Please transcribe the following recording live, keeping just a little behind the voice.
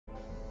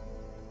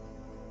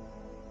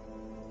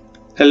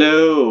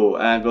Hello,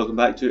 and welcome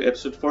back to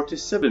episode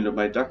 47 of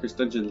my Darkest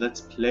Dungeon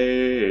Let's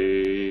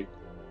Play.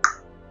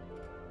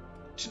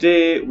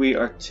 Today we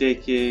are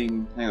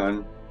taking... hang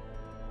on,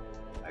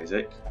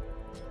 Isaac.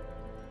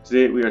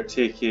 Today we are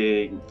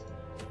taking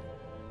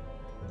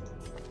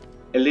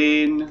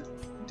Elaine,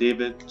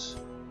 David,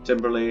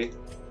 Timberley,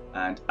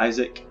 and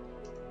Isaac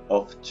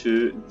off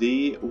to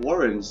the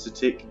Warrens to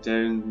take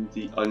down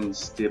the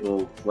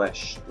unstable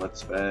flesh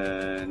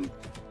bloodspan.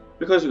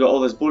 Because we got all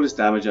this bonus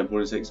damage and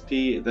bonus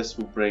XP, this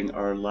will bring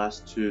our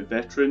last two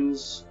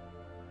veterans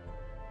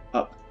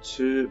up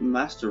to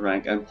master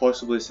rank and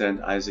possibly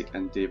send Isaac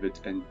and David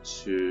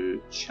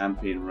into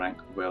champion rank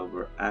while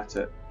we're at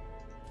it.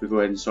 We go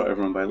ahead and sort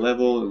everyone by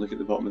level and look at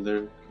the bottom of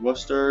their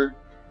roster.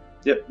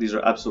 Yep, these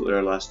are absolutely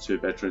our last two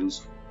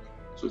veterans.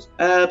 So it's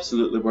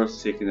absolutely worth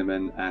taking them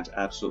in and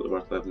absolutely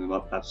worth leveling them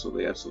up.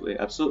 Absolutely, absolutely,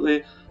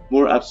 absolutely.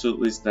 More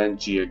absolutely's than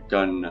Gia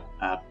Gun.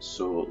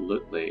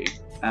 Absolutely.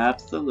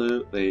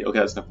 Absolutely. Okay,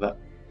 that's enough of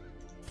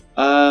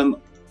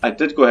that. I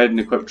did go ahead and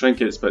equip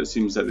trinkets, but it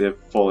seems that they've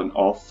fallen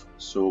off.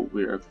 So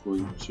we are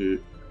going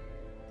to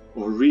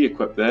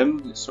re-equip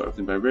them. Let's sort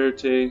them by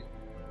rarity.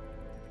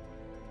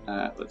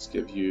 Let's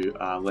give you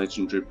a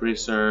legendary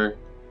bracer.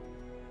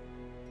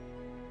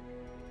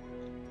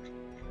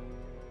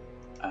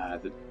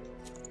 The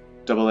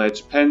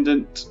double-edged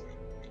pendant.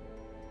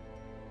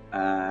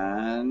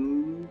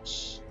 And...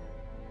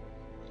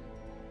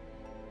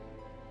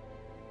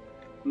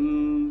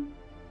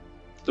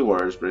 the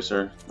Warrior's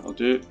Bracer, that'll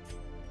do.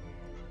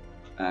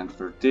 And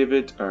for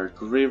David, our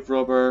Grave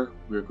Robber,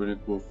 we're going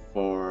to go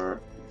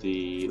for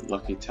the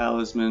Lucky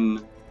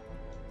Talisman,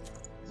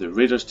 the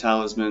Raider's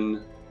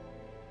Talisman,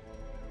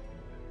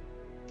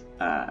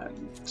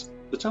 and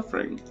the Tough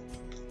Ring.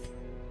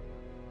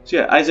 So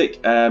yeah, Isaac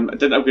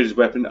didn't upgrade his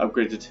weapon,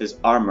 upgraded his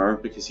armour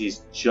because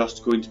he's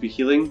just going to be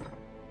healing.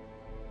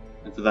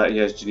 And for that he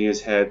has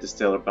Jania's Head, the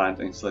Stellar Band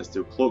and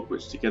Celestial Cloak,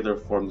 which together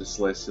form the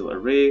Celestial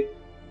Array,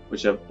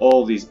 which have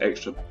all these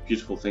extra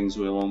beautiful things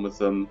going along with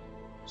them.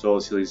 So all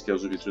his healing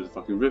skills will be through the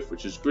fucking roof,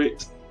 which is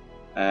great.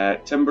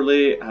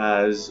 Timberley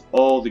has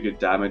all the good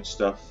damage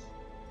stuff.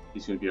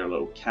 He's going to be our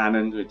little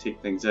cannon to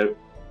take things out.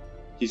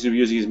 He's going to be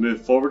using his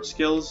move forward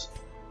skills.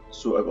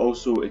 So I've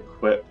also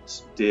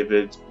equipped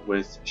David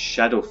with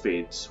Shadow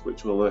Fade,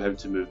 which will allow him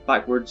to move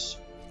backwards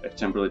if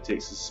Timberley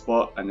takes his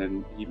spot, and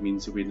then he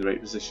means he'll be in the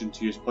right position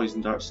to use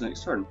Poison Darts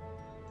next turn.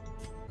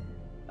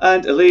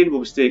 And Elaine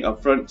will be staying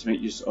up front to make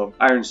use of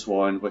Iron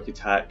Swan, Wicked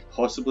Hack,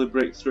 possibly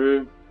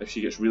Breakthrough if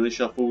she gets really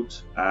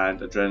shuffled,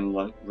 and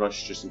Adrenaline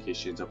Rush just in case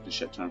she ends up in a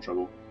shit ton of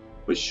trouble,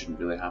 which shouldn't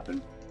really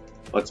happen.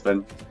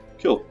 Bloodspin.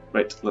 Cool.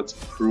 Right, let's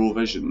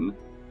provision.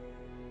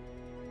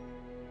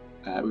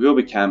 We will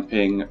be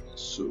camping,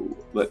 so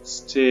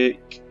let's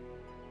take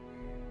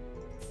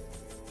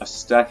a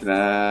stack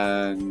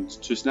and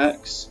 2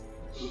 snacks.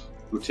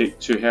 We'll take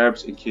 2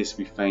 herbs in case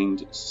we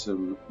find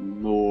some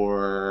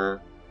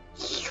more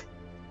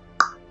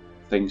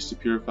things to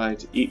purify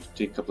to eat. We'll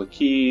take a couple of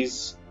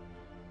keys.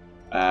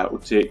 We'll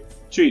take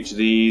 2 each of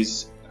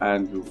these,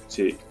 and we'll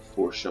take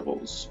 4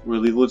 shovels.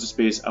 We'll leave loads of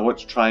space. I want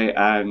to try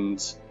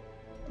and...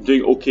 I'm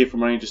doing okay for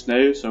money just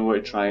now, so I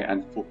want to try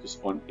and focus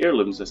on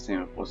heirlooms this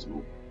time if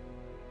possible.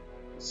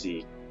 Let's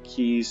see.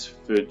 Keys,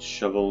 food,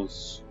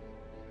 shovels,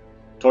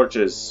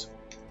 torches.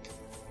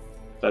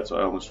 That's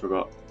what I almost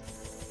forgot.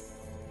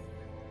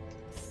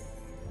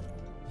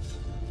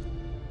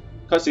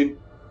 Cutscene.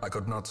 I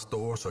could not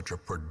store such a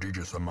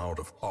prodigious amount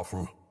of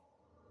offal,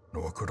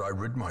 nor could I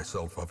rid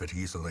myself of it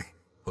easily,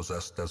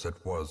 possessed as it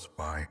was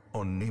by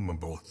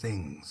unnameable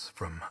things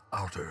from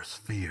outer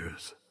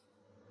spheres.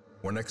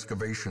 When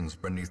excavations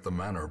beneath the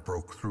manor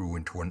broke through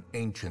into an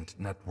ancient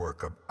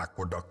network of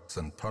aqueducts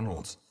and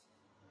tunnels,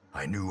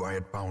 I knew I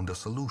had found a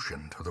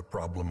solution to the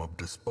problem of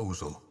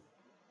disposal.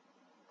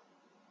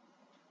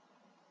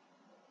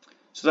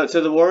 So that's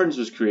how the Warrens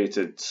was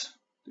created.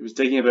 He was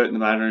digging about in the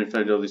manor and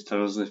found all these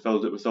tunnels, and he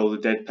filled it with all the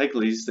dead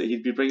piglies that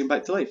he'd be bringing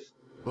back to life.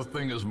 The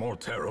thing is more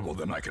terrible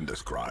than I can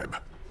describe.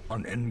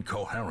 An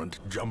incoherent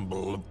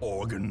jumble of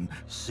organ,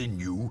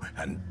 sinew,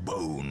 and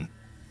bone.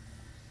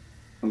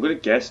 I'm going to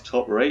guess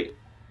top right.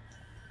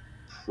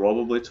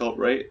 Probably top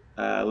right.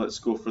 Let's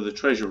go for the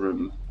treasure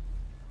room.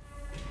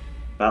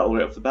 Battle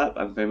right off the bat,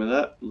 I'm fine with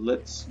that.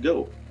 Let's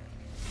go.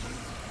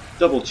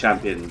 Double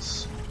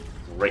champions.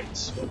 Great,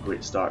 what a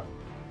great start.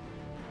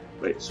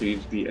 Right, so you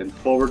need to be in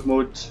forward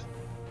mode.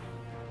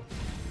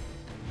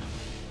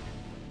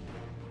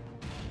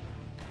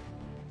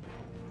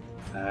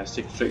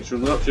 Stick straight through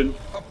the option.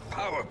 A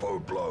powerful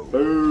blow.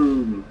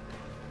 Boom.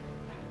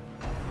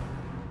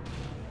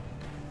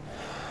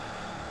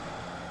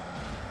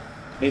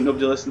 Ain't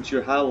nobody listening to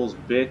your howls,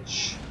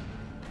 bitch.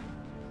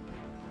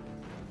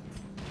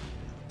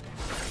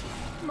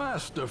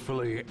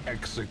 Masterfully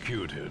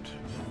executed.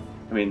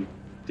 I mean,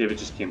 David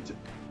just came to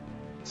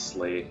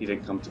slay. He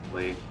didn't come to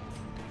play.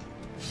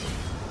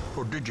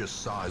 Prodigious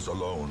size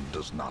alone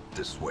does not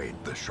dissuade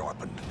the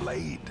sharpened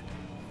blade.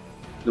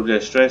 Nobody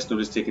has stress,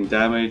 nobody's taking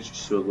damage,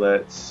 so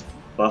let's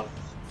buff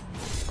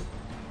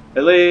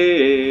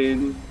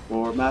Elaine!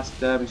 for massive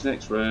damage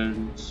next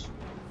round.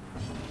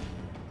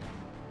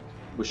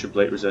 What's your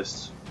blight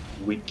resist?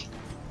 Weak.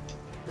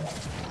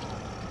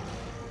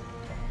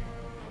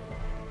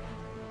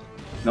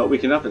 Not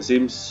weak enough, it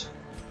seems.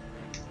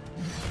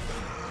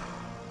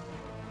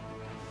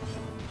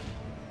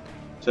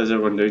 So how's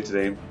everyone doing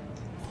today?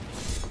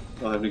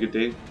 All having a good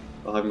day?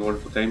 All having a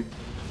wonderful time?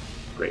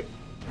 Great.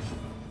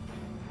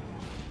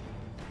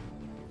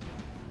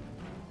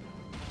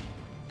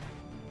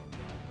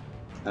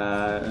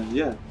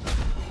 Yeah.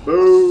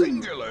 Boom!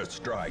 Singular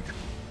strike.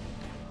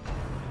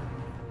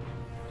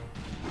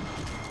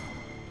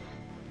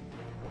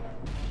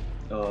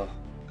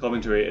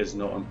 Commentary is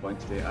not on point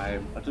today. I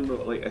don't know,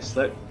 like I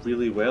slept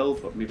really well,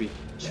 but maybe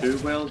too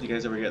well. Do you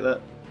guys ever get that?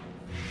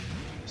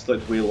 I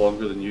slept way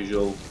longer than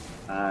usual,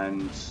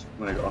 and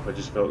when I got up I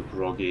just felt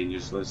groggy and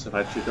useless. I've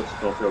had 2 cups of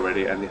coffee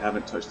already and they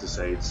haven't touched the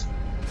sides.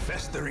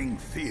 Festering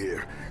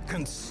fear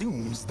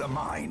consumes the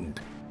mind.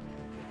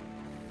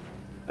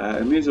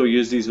 I may as well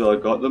use these while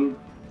I've got them.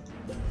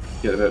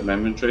 Get a bit of my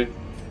inventory.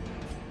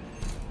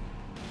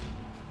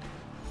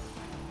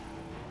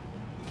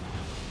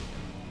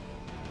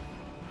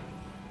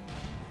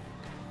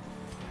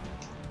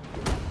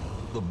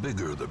 The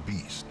bigger the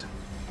beast,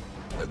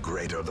 the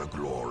greater the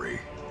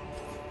glory.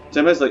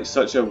 Tim has like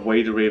such a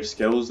wide array of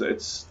skills that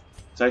it's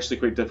actually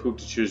quite difficult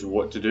to choose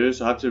what to do,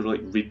 so I have to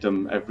like read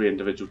them every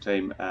individual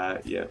time.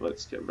 Yeah,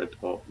 let's get rid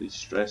of the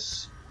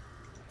stress.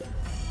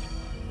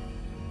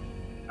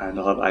 And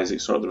I'll have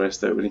Isaac sort the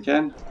rest out when he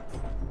can.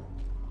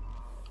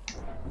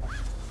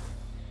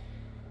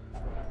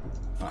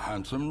 A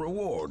handsome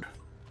reward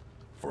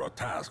for a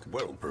task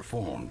well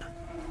performed.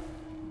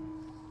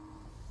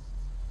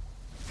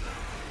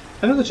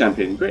 Another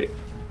champion, great.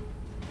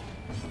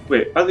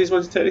 Wait, are these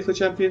ones technically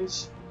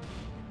champions?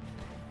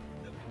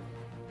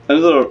 I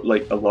know they're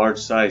like a large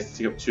size to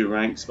take up 2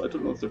 ranks, but I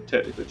don't know if they're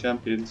technically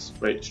champions.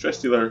 Right,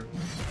 stress dealer.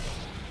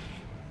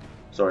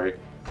 Sorry,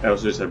 I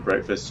also just had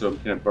breakfast, so I'm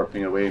kind of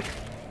burping away.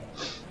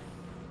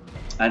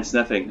 And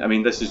sniffing. I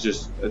mean, this is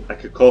just a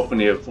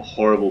cacophony of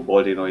horrible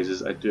body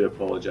noises. I do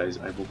apologise.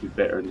 I will be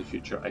better in the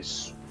future, I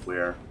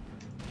swear.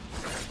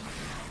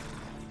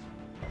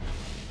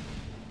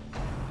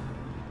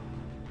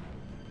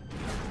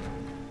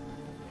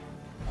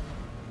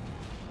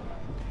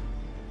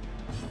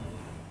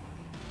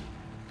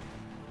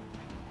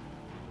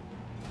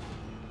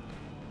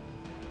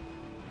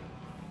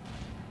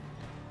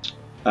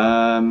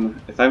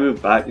 If I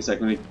move back, is that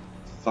going to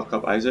fuck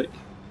up Isaac?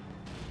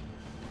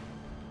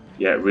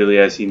 Yeah, it really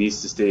is. He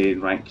needs to stay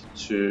in rank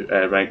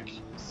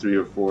 3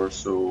 or 4.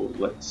 So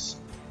let's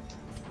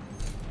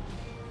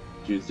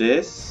do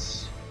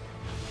this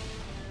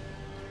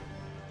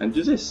and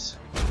do this.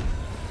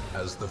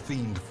 As the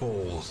fiend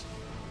falls,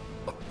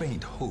 a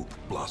faint hope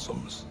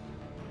blossoms.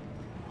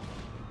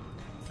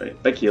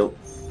 Right, big heal.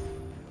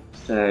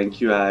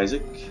 Thank you,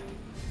 Isaac.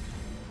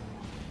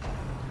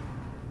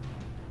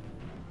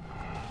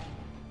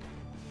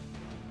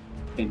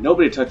 Ain't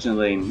nobody touching the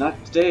lane.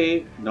 Not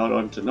today. Not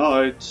on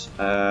tonight.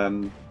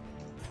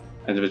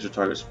 Individual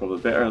targets are probably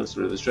better. Let's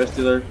get rid of the stress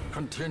dealer.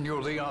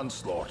 Continue the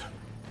onslaught.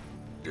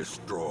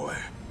 Destroy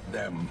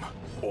them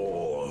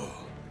all.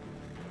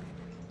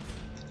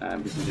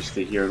 And we can just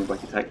stay here and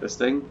quick attack this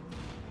thing.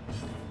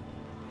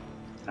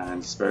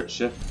 And spirit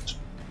shift.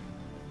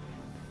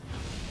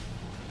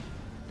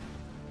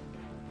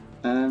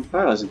 And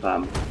paralyzing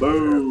palm.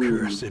 Boom!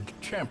 Cursed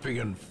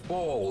champion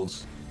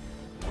falls.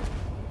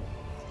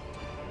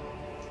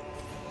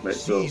 Right,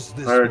 so Seize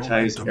this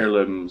prioritize momentum.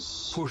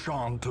 heirlooms. Push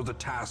on to the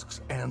task's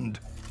end.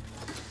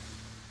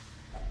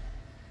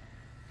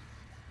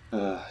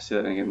 See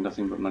that I get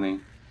nothing but money.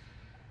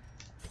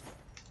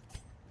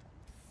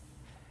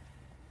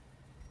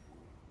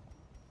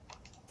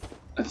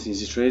 That's an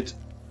easy trade.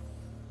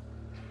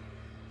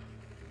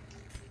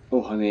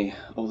 Oh honey,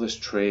 all this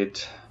trade.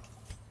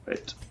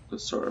 Right,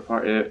 let's sort our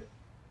party out.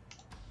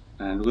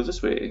 And we'll go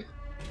this way.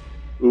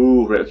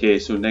 Ooh, right, okay,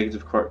 so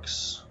negative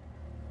quirks.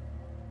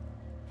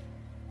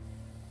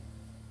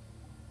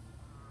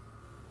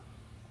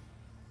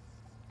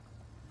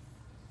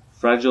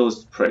 Fragile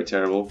is pretty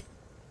terrible.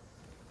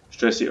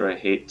 Stress Eater I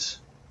hate.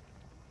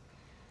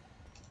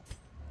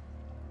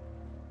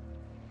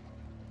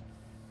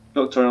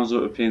 Nocturnal's a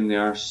bit of a pain in the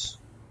arse.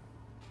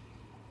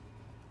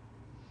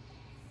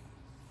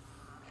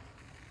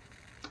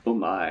 Oh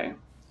my.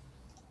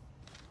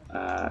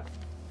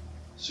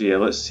 So yeah,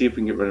 let's see if we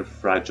can get rid of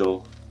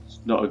Fragile. It's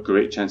not a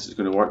great chance it's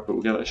going to work, but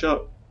we'll give it a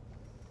shot.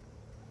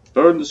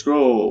 Burn the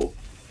scroll!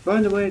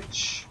 Burn the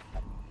witch!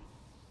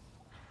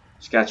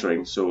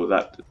 Scattering, so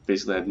that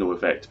basically had no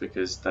effect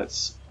because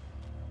that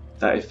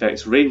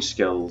affects range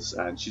skills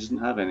and she doesn't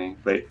have any.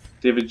 Right,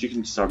 David, you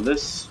can disarm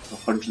this.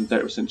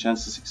 130%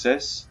 chance of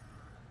success.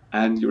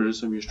 And get rid of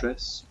some of your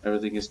stress.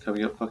 Everything is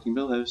coming up fucking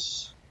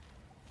Millhouse.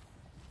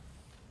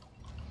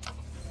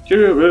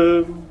 Cure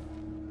room!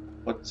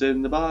 What's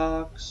in the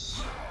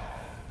box?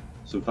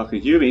 Some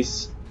fucking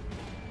Humies.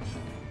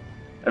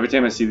 Every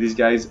time I see these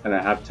guys and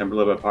I have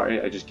Timberlake at my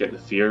party, I just get the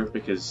fear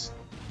because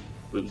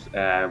it was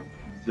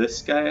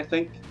this guy, I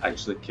think,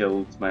 actually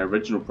killed my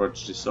original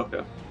prodigy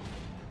Sokka.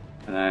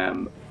 And I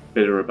am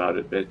bitter about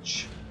it,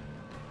 bitch.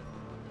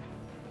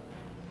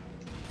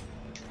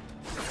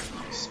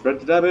 Spread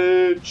the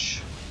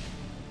damage!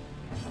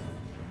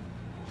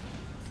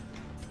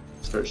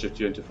 Spirit shift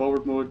you into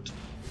forward mode.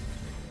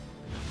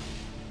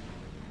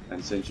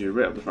 And send you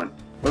right up the front.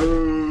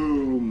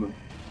 Boom!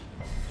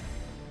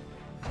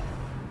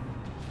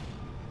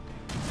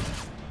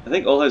 I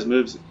think all his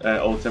moves,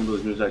 all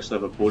Timberl's moves actually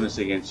have a bonus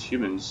against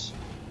humans.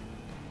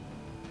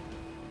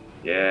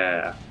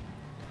 Yeah.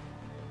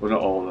 Well,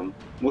 not all of them.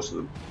 Most of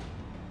them.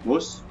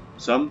 Most?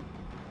 Some?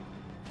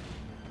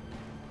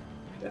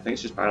 Yeah, I think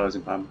it's just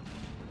Paralyzing Palm.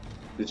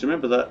 Did you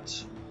remember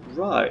that?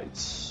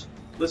 Right.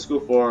 Let's go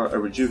for a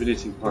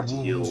rejuvenating party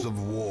heal. Wounds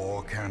of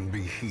war can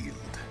be healed,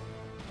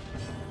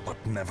 but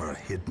never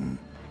hidden.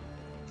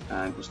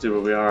 And we'll stay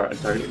where we are and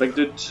target the big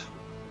dude.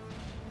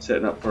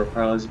 Setting up for a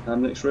Paralyzing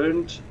Palm next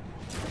round.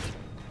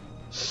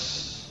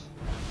 This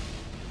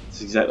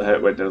is exactly how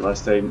it went down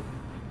last time.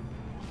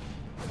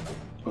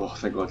 Oh,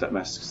 thank God that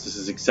missed, because this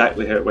is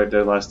exactly how it went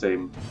down last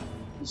time.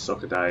 And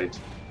Sokka died.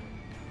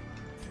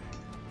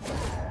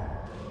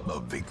 A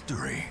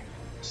victory.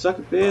 Suck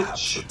a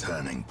Perhaps bitch. a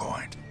turning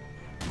point.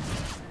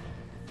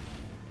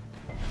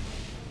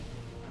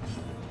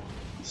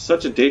 It's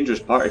such a dangerous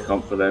party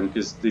comp for them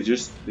because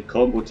they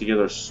combo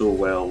together so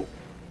well.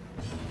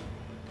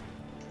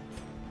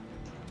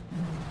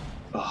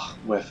 Oh,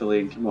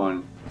 Weffeline, come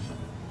on.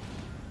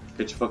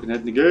 Get your fucking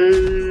head in the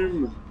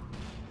game!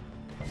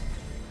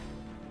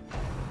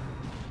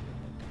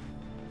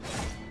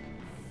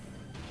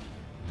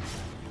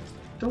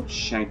 Don't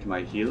shank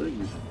my healer,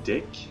 you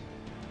dick.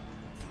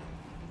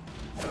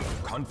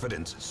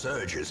 Confidence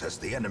surges as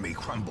the enemy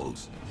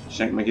crumbles.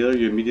 Shank my healer,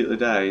 you immediately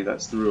die.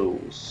 That's the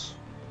rules.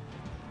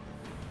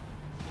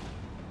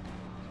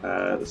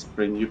 Let's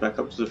bring you back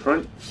up to the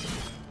front.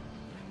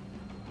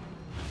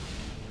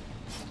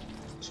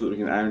 So that we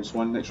can Iron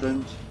Swan next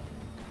round.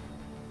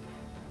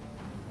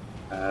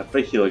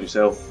 Big heal on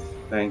yourself.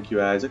 Thank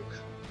you, Isaac.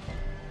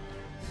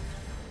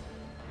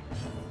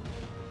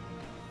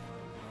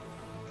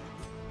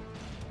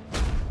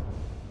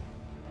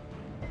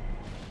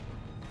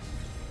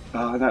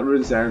 Ah, that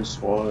ruins the Iron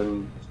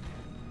Swan.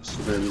 So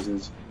many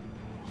reasons.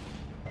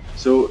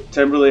 So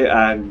Timberlake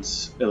and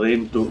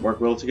Elaine don't work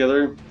well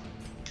together.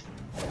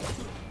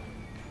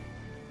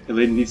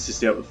 Elaine needs to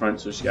stay up the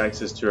front so she gets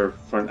access to her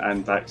front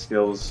and back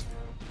skills,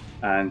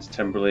 and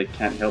Timberlake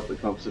can't help but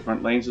come up to the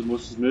front lines with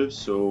most of his moves,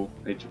 so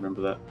I need to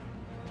remember that.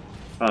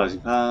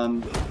 Paralyzing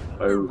Palm.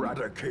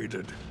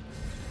 Eradicated.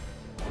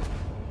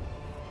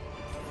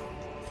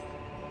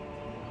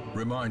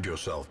 Remind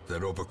yourself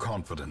that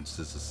overconfidence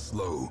is a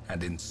slow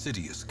and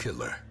insidious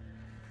killer.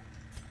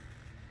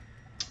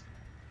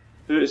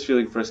 Who is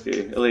feeling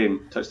frisky?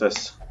 Elaine, touch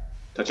this.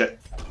 Touch it.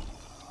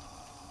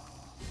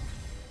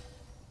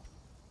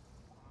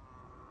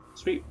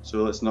 Sweet,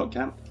 so let's not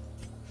camp.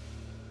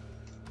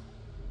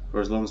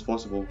 For as long as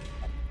possible.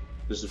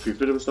 There's the free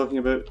food I was talking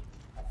about.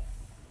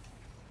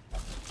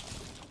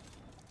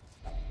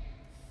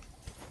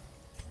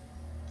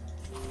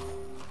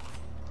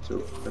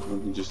 So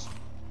everyone can just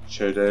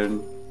chow down.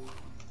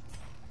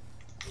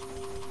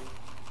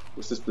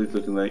 What's this bleed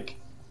looking like?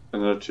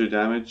 Another 2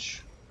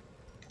 damage.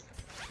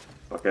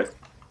 Fuck it.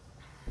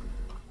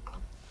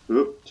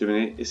 Oop, too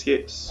many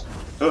escapes.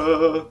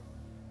 Ah!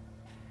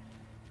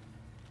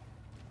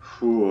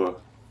 Whew.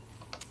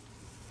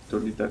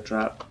 Don't need that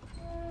trap.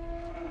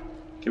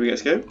 Can we get a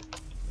scout?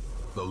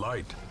 The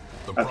light,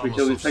 the After we promise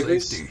kill of these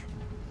piggies? safety.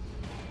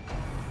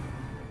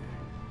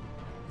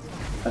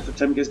 After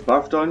Tim gets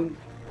barfed on,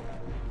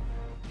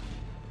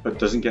 but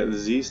doesn't get the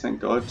disease,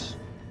 thank God.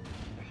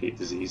 I hate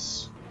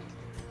disease.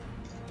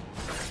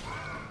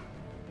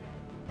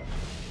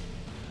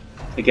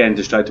 Again,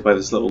 distracted by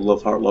this little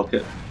love heart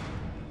locket.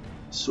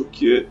 So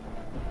cute.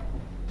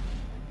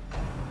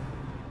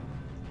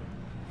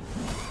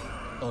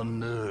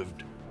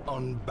 Unnerved,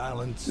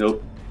 unbalanced.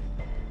 Nope.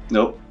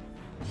 Nope.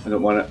 I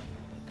don't want it.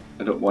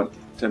 I don't want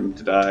Tim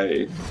to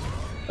die.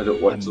 I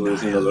don't want to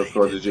lose another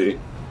prodigy.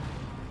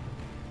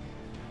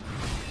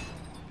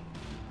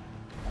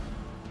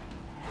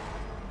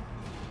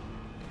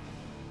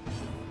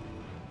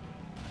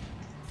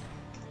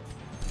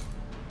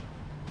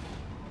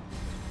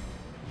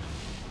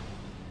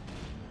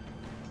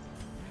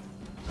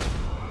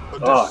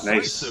 Oh,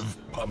 nice.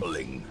 Decisive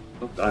pummeling.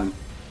 Well done.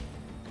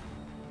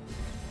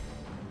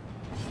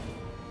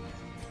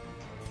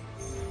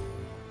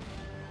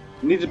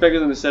 Needs it bigger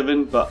than a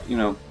 7, but you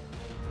know,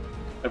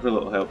 every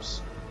little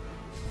helps.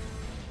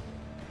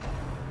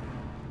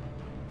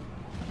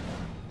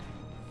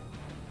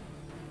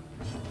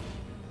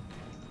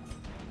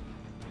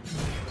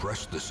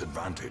 Press this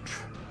advantage.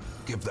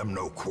 Give them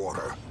no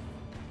quarter.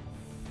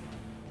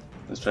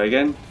 Let's try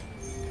again.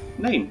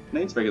 9.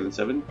 9's bigger than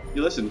 7.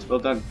 You listened. Well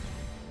done.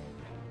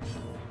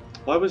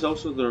 Why was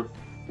also there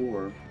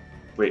 4?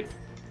 Wait.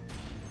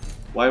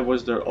 Why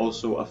was there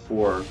also a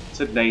 4? It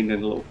said 9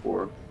 and a little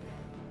 4.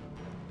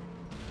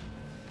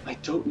 I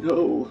don't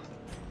know.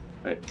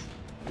 Right.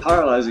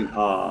 Paralyzing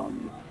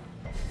harm.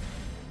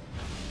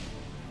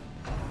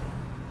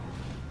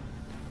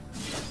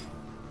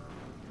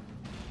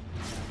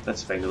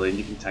 That's fine, Elaine,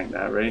 you can tank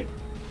that, right?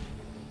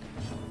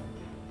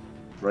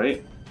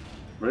 Right?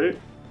 Right?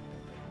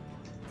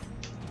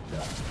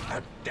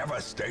 A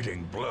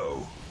devastating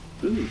blow.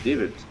 Ooh,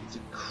 David, it's a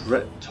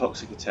crit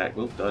toxic attack,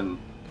 well done.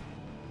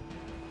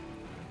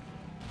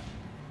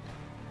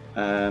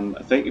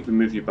 I think if we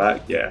move you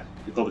back, yeah,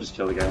 you'll probably just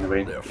kill the guy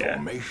anyway. Their Yeah.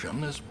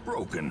 formation is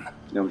broken.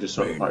 Then we'll just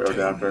sort of fire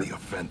Maintain after. the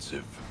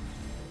offensive.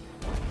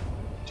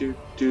 Do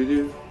do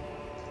do.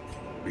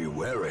 Be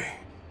wary.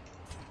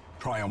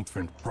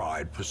 Triumphant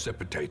pride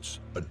precipitates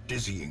a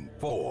dizzying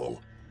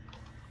fall.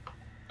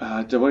 Do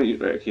I want you?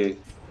 Right, okay.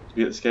 To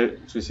be at the scout,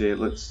 so we say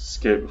let's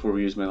scout before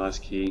we use my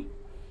last key.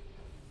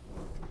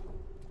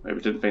 Right,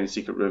 we didn't find a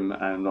secret room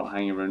and I'm not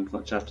hanging around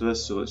much after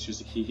this, so let's use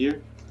the key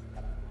here.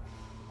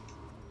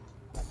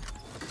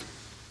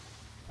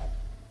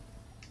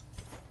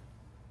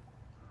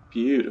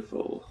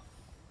 Beautiful.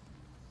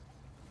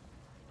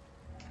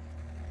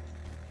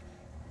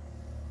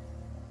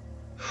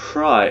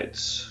 Right.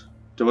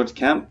 Do I want to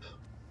camp?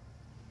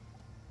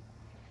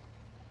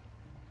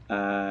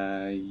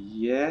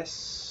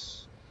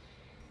 Yes.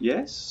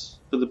 Yes?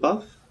 For the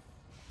buff?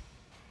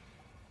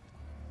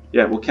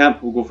 Yeah, we'll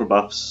camp, we'll go for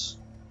buffs.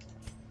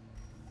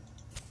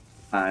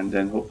 And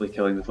then hopefully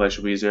killing the flesh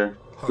will be easier.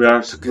 We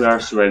are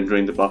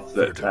surrendering the buff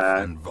that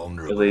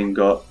Elaine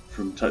got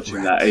from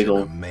touching that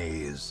idol,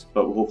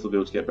 but we'll hopefully be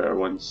able to get better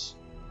ones.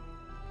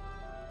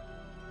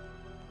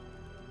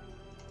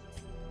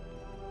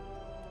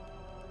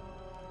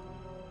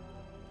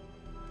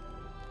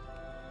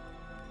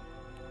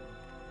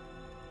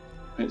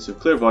 Right, so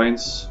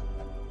clairvoyance.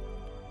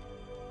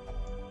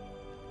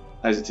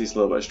 Isaac takes a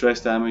little bit of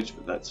stress damage,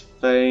 but that's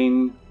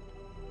fine.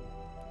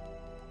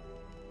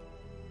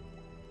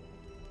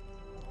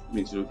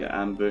 Means we don't get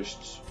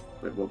ambushed.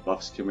 Right, what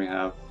buffs can we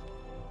have?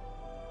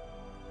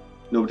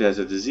 Nobody has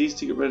a disease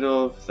to get rid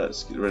of.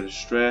 Let's get rid of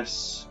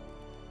stress.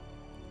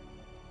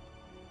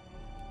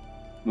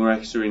 More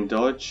extra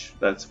dodge.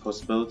 That's a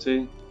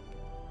possibility.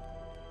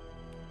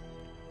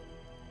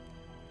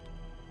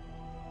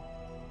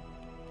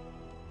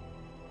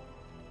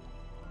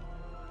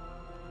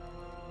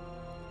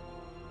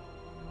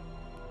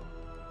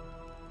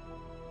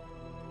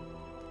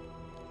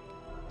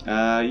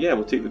 Yeah,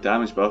 we'll take the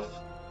damage buff.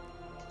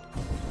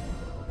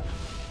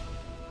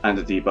 And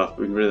a debuff, but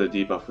we can get rid of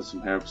the debuff with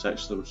some herbs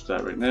actually, we'll do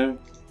that right now.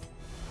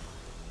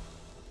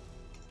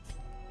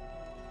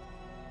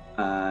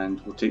 And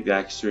we'll take the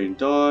Axterian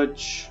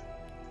dodge.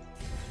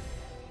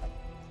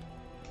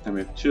 And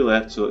we have 2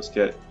 left, so let's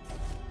get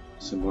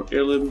some more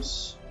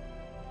heirlooms.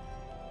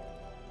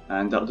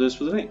 And that'll do us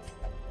for the night.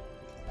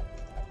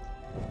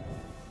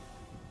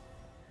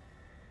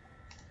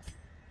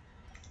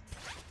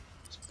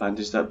 Let's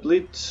bandage that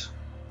bleed.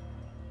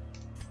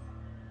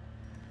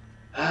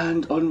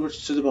 And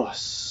onwards to the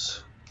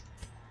boss.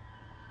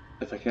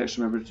 If I can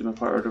actually remember to do my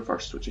part order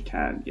first, which I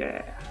can,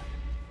 yeah.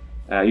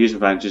 I use my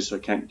bandages so I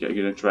can't get a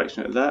good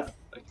interaction out of that.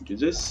 I can do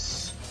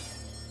this.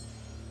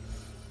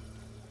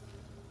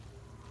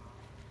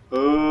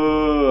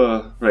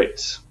 Oh,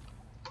 right.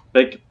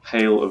 Big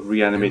pile of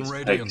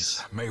reanimated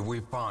pigs. May we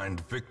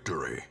find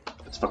victory.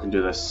 Let's fucking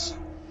do this.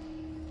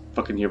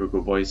 Fucking here we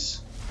go,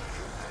 boys.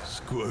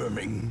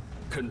 Squirming,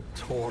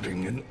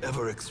 contorting, and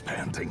ever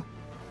expanding.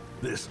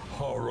 This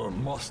horror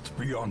must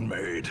be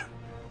unmade.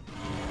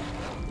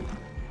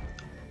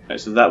 Right,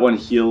 so that one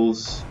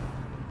heals.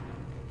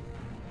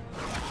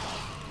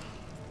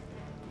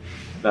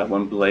 That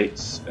one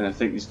blights, and I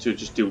think these two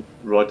just do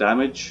raw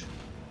damage.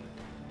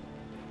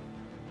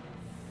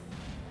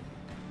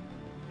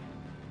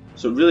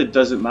 So it really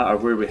doesn't matter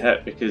where we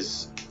hit,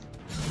 because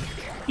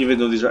even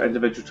though these are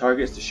individual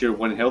targets, they share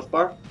 1 health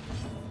bar.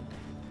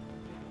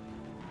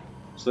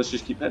 So let's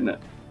just keep hitting it.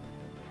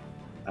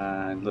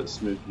 And let's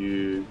move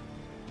you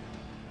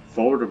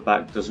forward or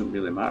back, doesn't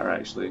really matter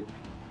actually.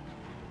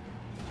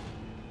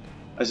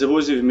 I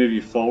suppose if we move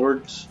you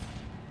forward,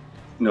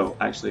 no,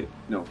 actually,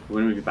 no, we're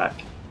going to move you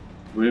back.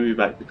 We're going to move you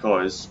back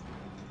because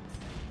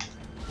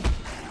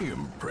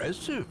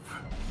impressive.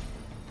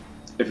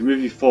 If we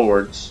move you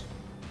forwards,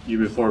 you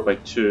move forward by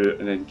 2,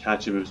 and then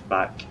Katja moves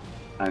back,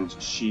 and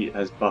she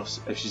has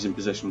buffs if she's in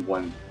position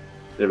 1.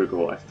 There we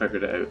go, I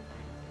figured it out.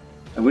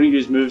 I'm going to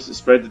use moves that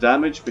spread the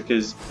damage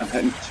because I'm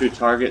hitting 2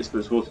 targets but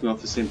it's both going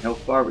off the same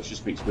health bar, which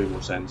just makes way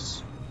more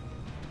sense.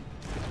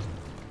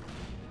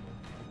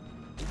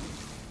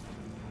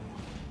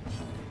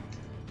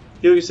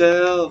 Heal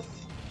yourself!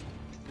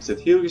 I said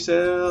heal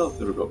yourself!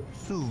 There we go.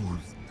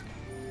 Soothed.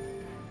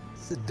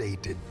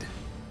 Sedated.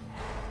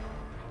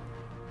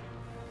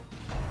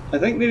 I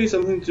think maybe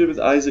something to do with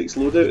Isaac's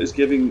loadout is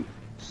giving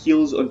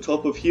heals on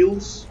top of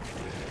heals.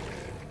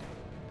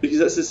 Because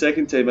that's the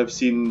second time I've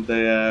seen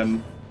the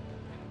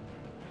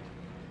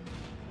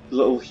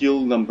little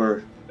heal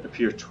number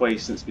appear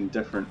twice and it's been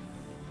different.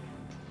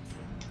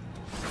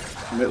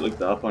 I might look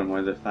that up on one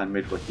of the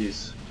fan-made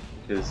wikis,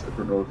 because I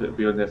don't know if it'll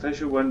be on the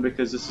official one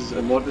because this is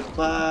a modded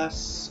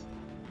class.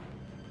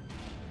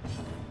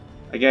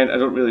 Again, I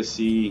don't really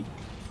see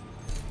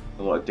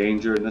a lot of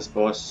danger in this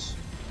boss,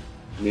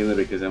 mainly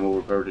because I'm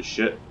overpowered as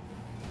shit.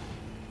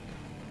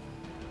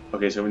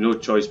 Okay, so I have no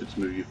choice but to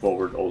move you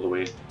forward all the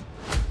way.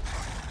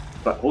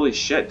 But holy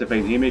shit,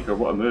 Divine Haymaker,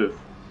 what a move.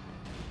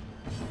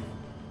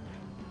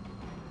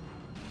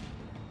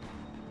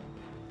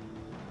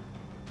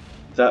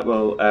 That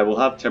will, we'll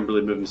have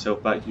Timberley move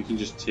himself back. You can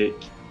just take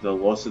the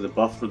loss of the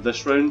buff for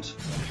this round.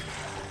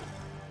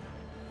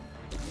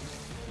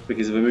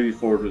 Because if I move you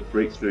forward with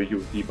Breakthrough,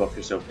 you'll debuff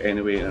yourself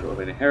anyway, and I don't have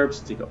any herbs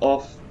to take it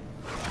off.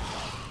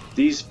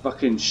 These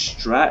fucking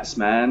strats,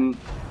 man.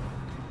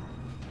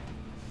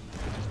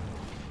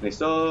 Nice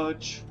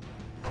dodge.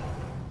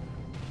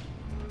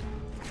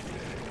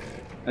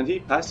 And he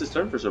passed his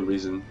turn for some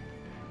reason.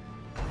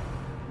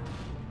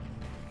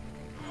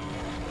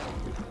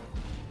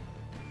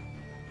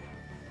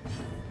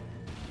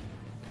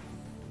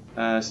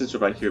 Since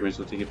we're back here, we may as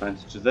well take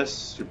advantage of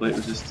this. Your blight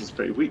resistance is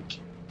pretty weak.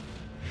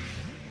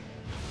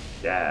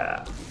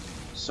 Yeah.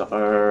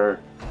 Suffer.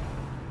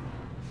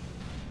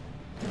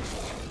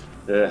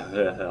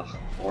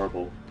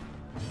 Horrible.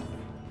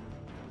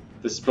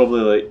 This is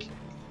probably like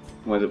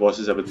one of the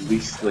bosses I would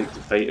least like to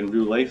fight in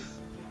real life.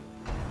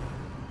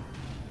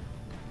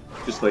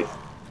 Just like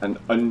an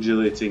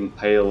undulating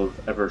pile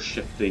of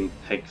ever-shifting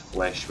pig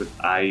flesh with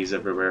eyes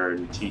everywhere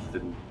and teeth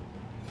and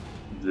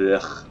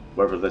ugh,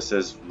 whatever this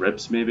is,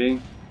 ribs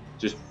maybe?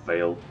 Just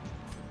vile.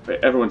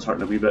 Right, everyone's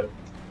hurting a wee bit.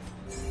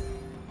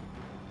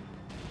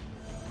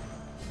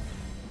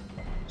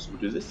 So we'll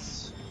do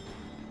this.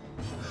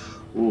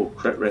 Oh,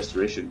 crit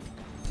restoration.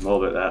 I'm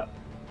all about that.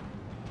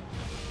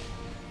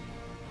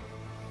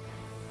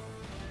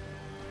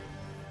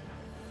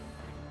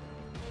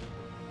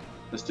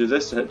 Let's do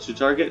this to hit 2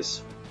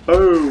 targets.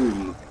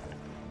 Boom!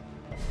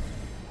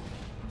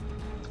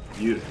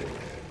 Beautiful.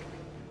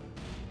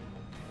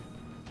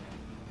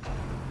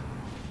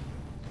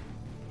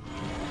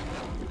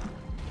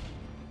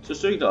 So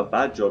it's doing not a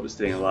bad job at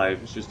staying alive,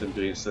 it's just I'm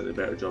doing a slightly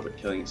better job at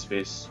killing its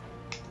face.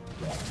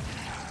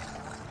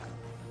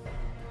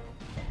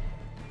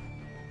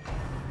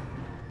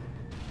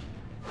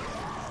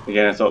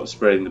 Again, I thought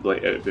spreading the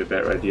blight out would be a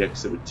better idea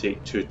because it would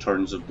take 2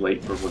 turns of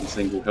blight for 1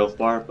 single health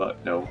bar,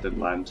 but no, didn't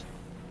land.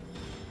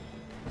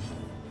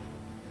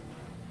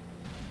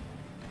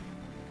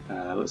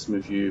 Let's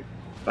move you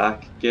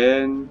back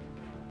again.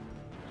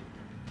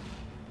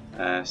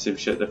 Same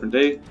shit, different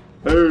day.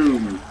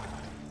 Boom!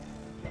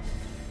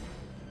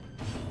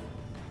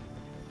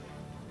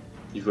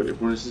 You've got your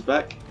bonuses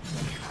back.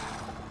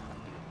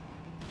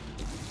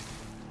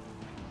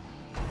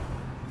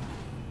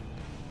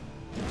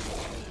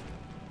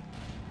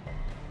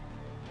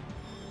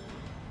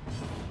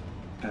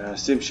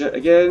 Same shit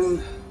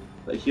again,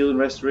 like healing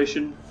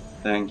restoration.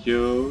 Thank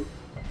you.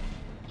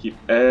 Keep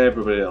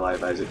everybody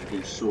alive, Isaac. You're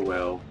doing so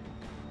well.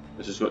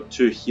 It's just got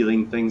 2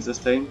 healing things this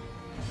time.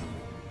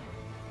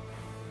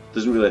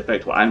 Doesn't really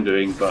affect what I'm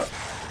doing, but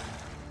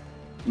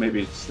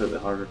maybe it's slightly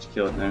harder to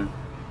kill it now.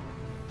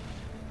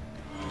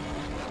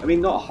 I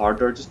mean, not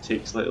harder, just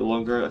takes slightly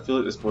longer. I feel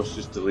like this boss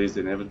just delays the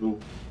inevitable.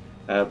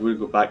 We're going to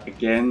go back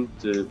again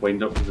to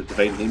wind up with the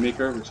Divine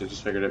Haymaker, which I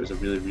just figured out was a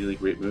really, really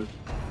great move.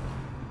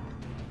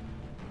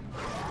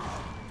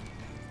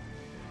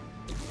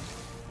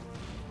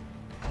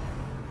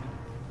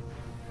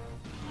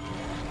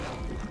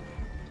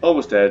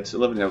 Almost dead,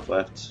 11 health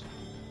left.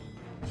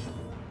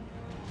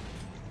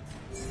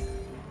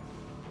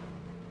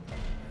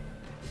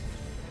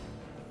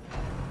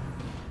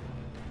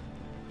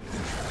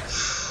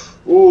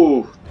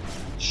 Ooh,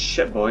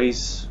 shit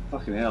boys,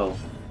 fucking hell.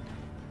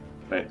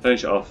 Right,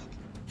 finish it off.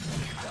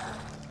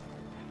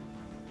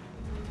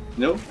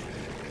 No?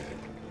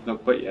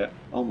 Not quite yet,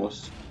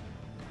 almost.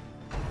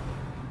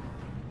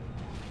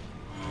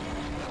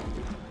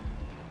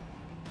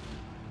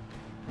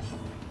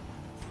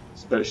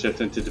 Spirit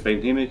Shift into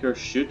Divine Haymaker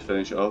should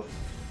finish it off.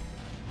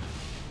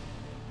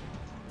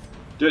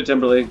 Do it,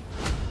 Timberley.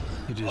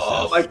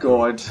 Oh my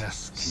god,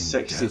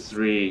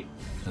 63.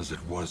 As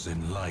it was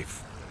in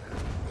life.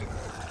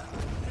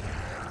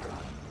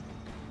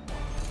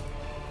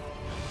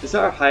 Is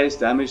that our highest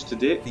damage to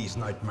date? These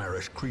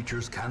nightmarish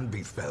creatures can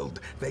be felled.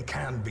 They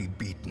can be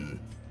beaten.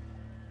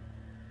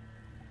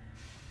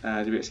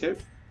 Do we escape?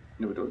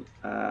 No, we don't.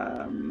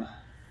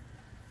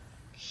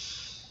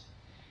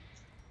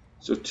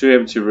 So 2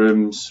 empty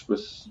rooms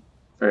with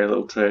very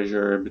little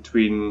treasure in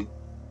between.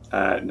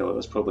 No,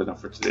 that's probably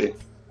enough for today.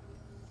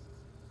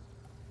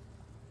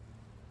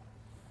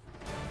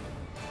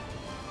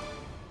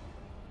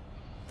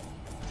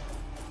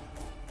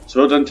 So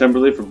well done,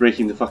 Timberley, for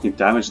breaking the fucking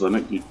damage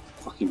limit, you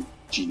fucking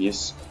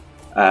genius.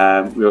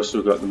 We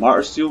also got the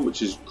Martyr Steel,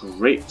 which is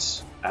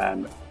great.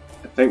 I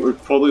think we're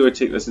probably going to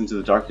take this into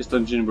the Darkest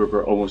Dungeon, where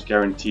we're almost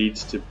guaranteed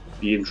to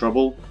be in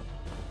trouble.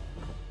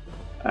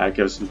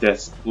 Give us some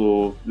Death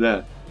Blow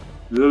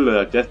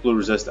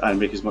resist and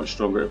make us much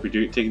stronger if we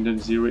do get taken down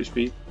to 0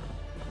 HP.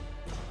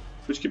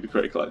 Which could be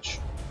pretty clutch.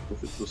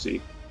 We'll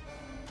see.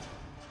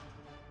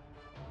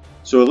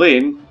 So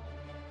Elaine...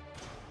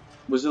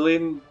 Was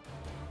Elaine...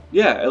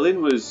 Yeah,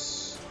 Elaine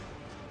was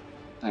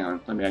hang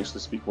on, let me actually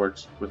speak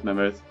words with my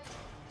mouth.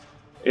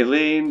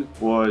 Elaine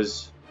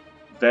was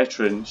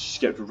veteran, she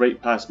skipped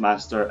right past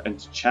master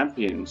into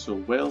champion, so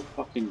well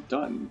fucking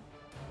done.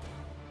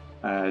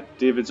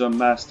 David's on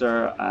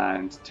master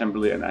and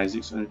Timberlake and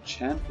Isaac's on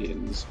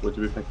champions. What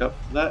do we pick up?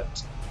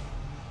 That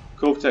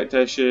Cove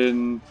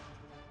Tactician,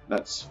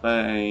 that's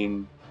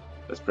fine,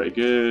 that's pretty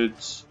good.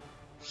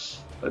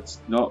 That's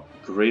not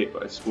great,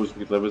 but I suppose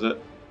we could live with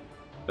it.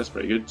 That's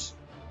pretty good.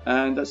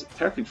 And that's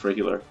perfect for a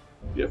healer.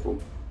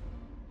 Beautiful.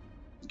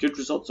 Good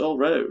results all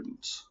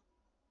round.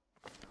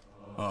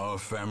 Our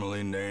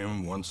family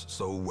name, once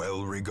so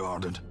well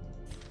regarded,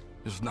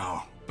 is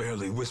now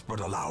barely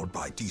whispered aloud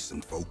by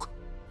decent folk.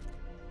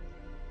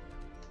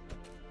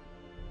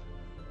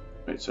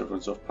 Right, so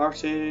everyone's off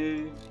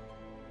party.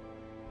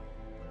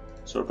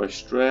 Sort by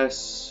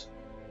stress.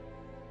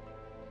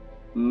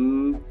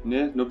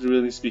 Yeah, nobody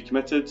really needs to be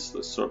committed.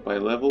 Let's sort by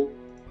level.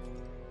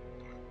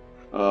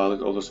 Oh,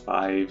 look at all those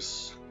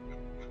 5s.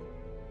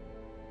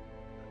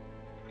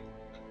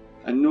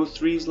 And no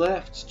 3s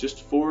left,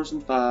 just 4s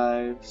and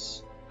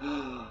 5s.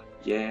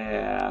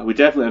 Yeah, we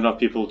definitely have enough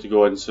people to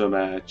go on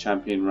some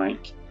champion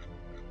rank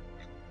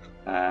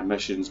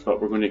missions,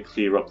 but we're going to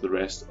clear up the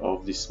rest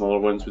of the smaller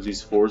ones with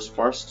these 4s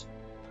first.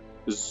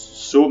 There's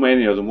so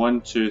many of them.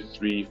 1, 2,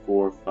 3,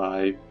 4,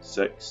 5,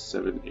 6,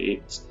 7,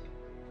 8.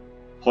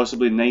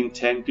 Possibly 9,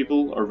 10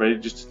 people are ready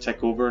just to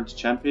tick over into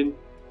champion.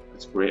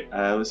 That's great.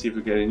 Let's see if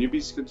we get any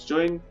newbies to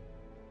join.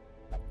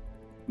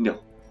 No.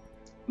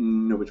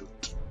 No, we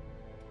don't.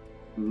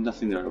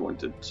 Nothing there I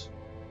wanted.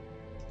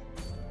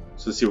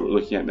 So let's see what we're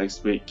looking at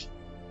next week.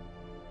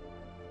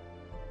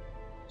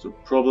 So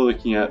probably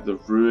looking at the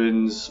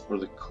ruins or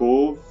the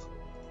cove.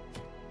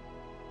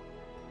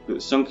 We've got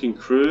the sunken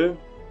crew.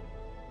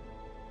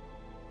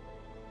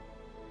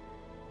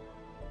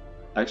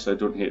 Actually, I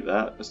don't hate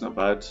that. That's not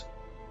bad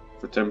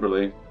for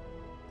Timberlake.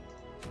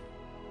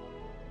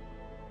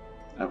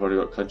 I've already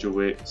got cudgel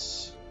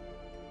weights.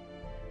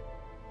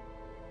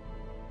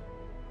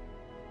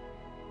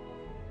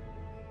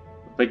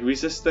 A big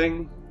resist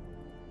thing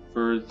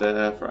for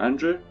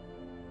Andrew.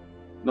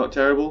 Not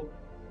terrible.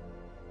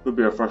 Would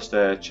be our first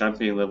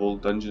champion level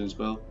dungeon as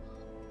well.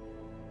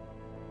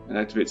 And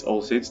activates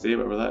All Saints Day,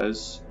 whatever that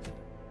is.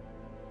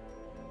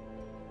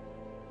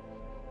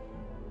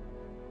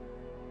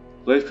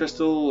 Life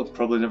Crystal, I'm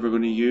probably never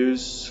going to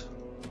use.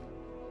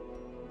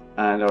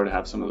 And I already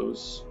have some of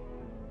those.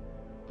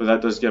 But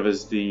that does give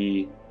us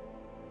the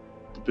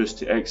boost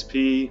to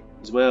XP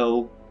as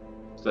well.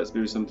 So that's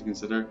maybe something to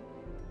consider.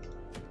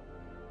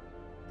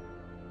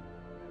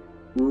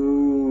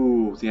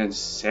 Ooh, the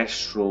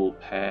Ancestral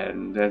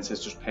Pen. The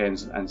Ancestor's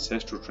Pen's an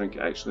Ancestral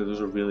Trinket actually.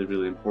 Those are really,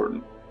 really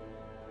important.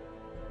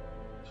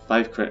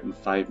 5 crit and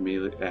 5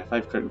 melee,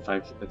 5 crit and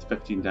 5, that's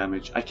 15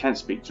 damage. I can't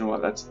speak, do you know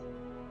what,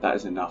 that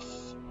is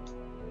enough.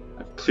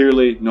 I'm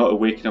clearly not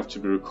awake enough to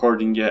be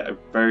recording yet. I'm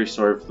very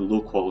sorry for the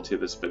low quality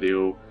of this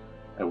video.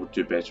 I will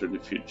do better in the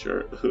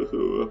future.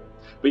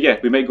 But yeah,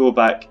 we might go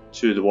back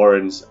to the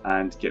Warrens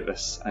and get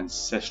this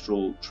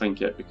Ancestral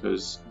Trinket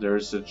because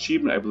there's an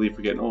achievement I believe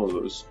for getting all of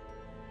those.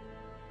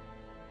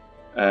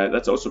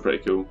 That's also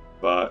pretty cool,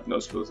 but not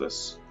as cool as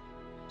this.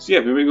 So yeah,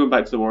 we might go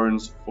back to the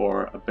Warrens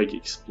for a big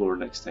explore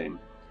next time.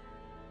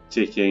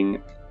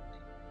 Taking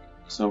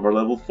some of our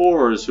level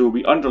 4s who will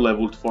be under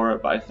leveled for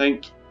it, but I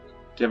think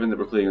given that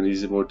we're playing on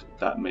easy mode,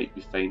 that might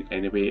be fine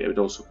anyway. It would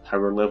also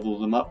power level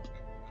them up.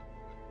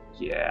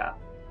 Yeah.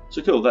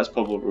 So cool, that's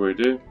probably what we're going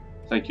to do.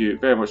 Thank you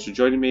very much for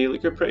joining me.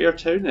 Look how pretty our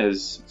town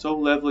is. It's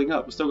all leveling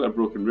up. We've still got a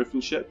broken roof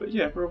and shit, but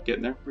yeah, we're all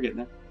getting there. We're getting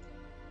there.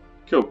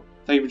 Cool.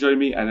 Thank you for joining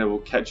me, and I will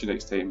catch you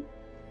next time.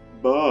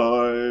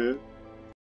 Bye.